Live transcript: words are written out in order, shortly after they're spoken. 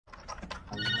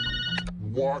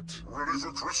What? Ready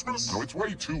for Christmas? No, it's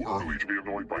way too early to be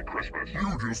annoyed by Christmas.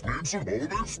 You just need some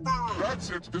holiday spirit. That's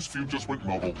it. This feud just went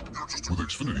mobile. With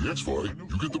Xfinity XFi,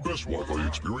 you get the best Wi-Fi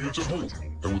experience at home.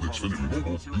 And with Xfinity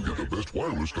Mobile, you get the best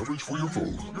wireless coverage for your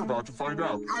phone. You're about to find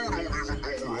out. You don't even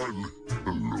know where I live.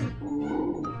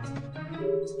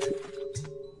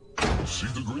 See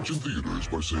the Grinch in theaters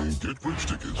by saying "Get Grinch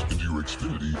tickets" into your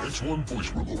Xfinity X1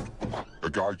 voice remote. A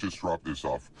guy just dropped this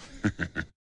off.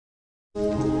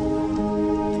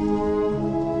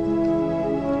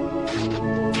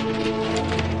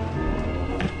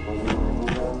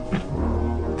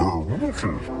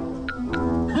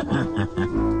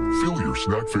 Fill your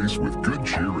snack face with good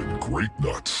cheer and great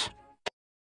nuts.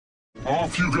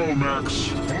 Off you go, Max.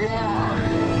 Fly!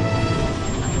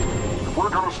 If we're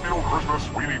gonna steal Christmas,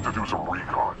 we need to do some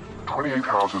recon. 28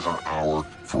 houses an hour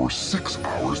for 6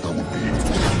 hours, that would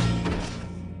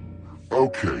be...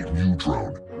 Okay, new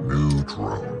drone. New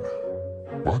drone.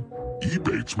 What?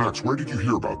 Ebates? Max, where did you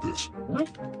hear about this?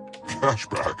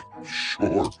 Cashback?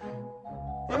 Sure.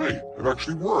 Hey, it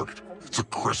actually worked. It's a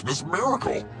Christmas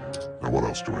miracle. Now what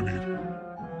else do I need?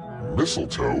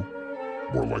 Mistletoe?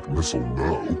 More like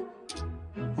mistle-no.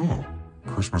 Oh,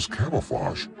 Christmas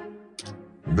camouflage.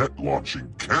 Net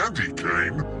launching candy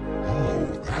cane? Oh,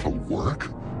 that'll work.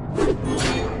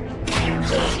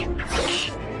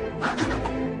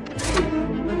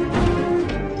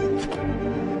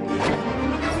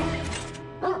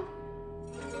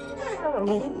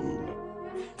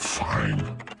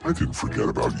 Fine. I didn't forget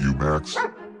about you, Max.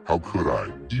 How could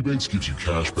I? Ebates gives you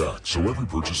cash back, so every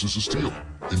purchase is a steal.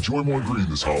 Enjoy more green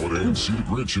this holiday and see the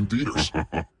Grinch in theaters.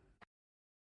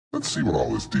 Let's see what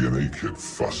all this DNA kit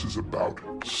fuss is about.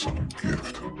 Some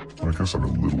gift. I guess I'm a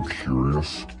little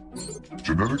curious.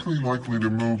 Genetically likely to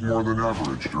move more than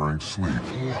average during sleep.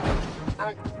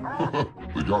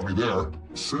 They got me there.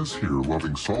 Says here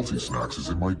loving salty snacks is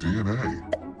in my DNA.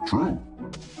 True.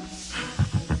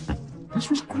 This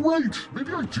was great.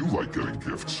 Maybe I do like getting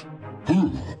gifts. I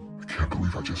can't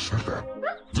believe I just said that.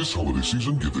 This holiday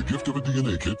season, get the gift of a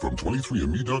DNA kit from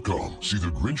 23andMe.com. See the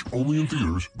Grinch only in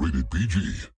theaters, rated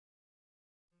PG.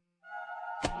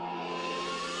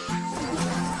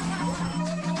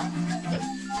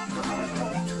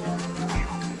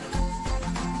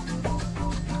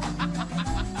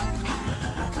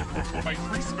 Buy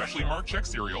 3 specially marked check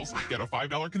cereals, get a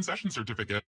 $5 concession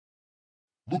certificate.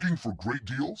 Looking for great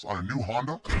deals on a new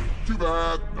Honda? Too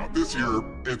bad, not this year.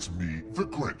 It's me, the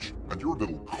Grinch, and your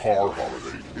little car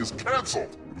holiday is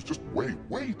canceled. It was just way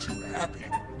too happy.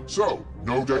 So,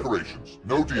 no decorations,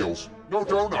 no deals, no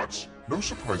donuts, no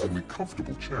surprisingly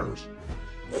comfortable chairs.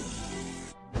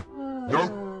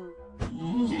 Nope.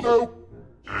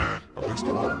 Best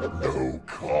of all, no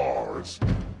cars.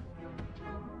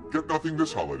 Get nothing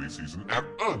this holiday season at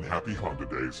Unhappy Honda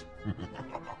Days.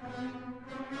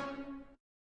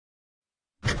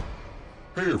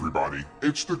 Hey everybody,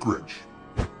 it's the Grinch.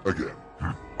 Again,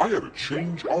 I had a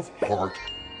change of heart,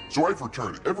 so I've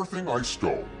returned everything I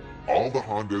stole. All the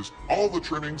Hondas, all the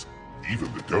trimmings,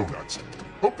 even the donuts.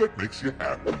 Hope that makes you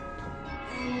happy.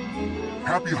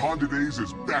 Happy Honda Days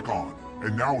is back on,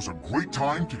 and now is a great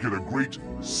time to get a great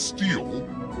steal.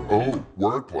 Oh,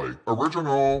 wordplay.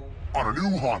 Original. On a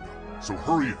new Honda, so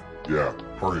hurry in. Yeah,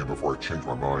 hurry in before I change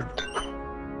my mind.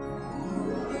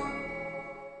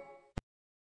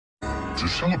 To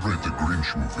celebrate the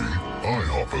Grinch movie,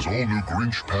 IHOP has all new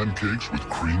Grinch pancakes with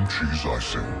cream cheese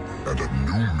icing and a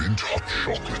new mint hot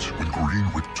chocolate with green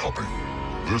whipped topping.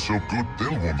 They're so good,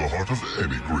 they'll warm the heart of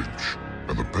any Grinch.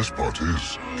 And the best part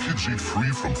is, kids eat free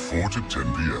from 4 to 10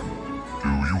 p.m. Do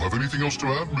you have anything else to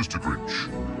add, Mr. Grinch?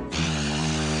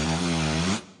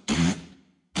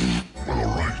 Well,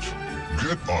 all right.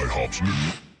 Get IHOP's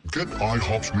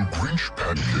new Grinch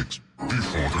pancakes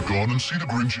before they're gone and see the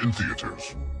Grinch in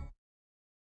theaters.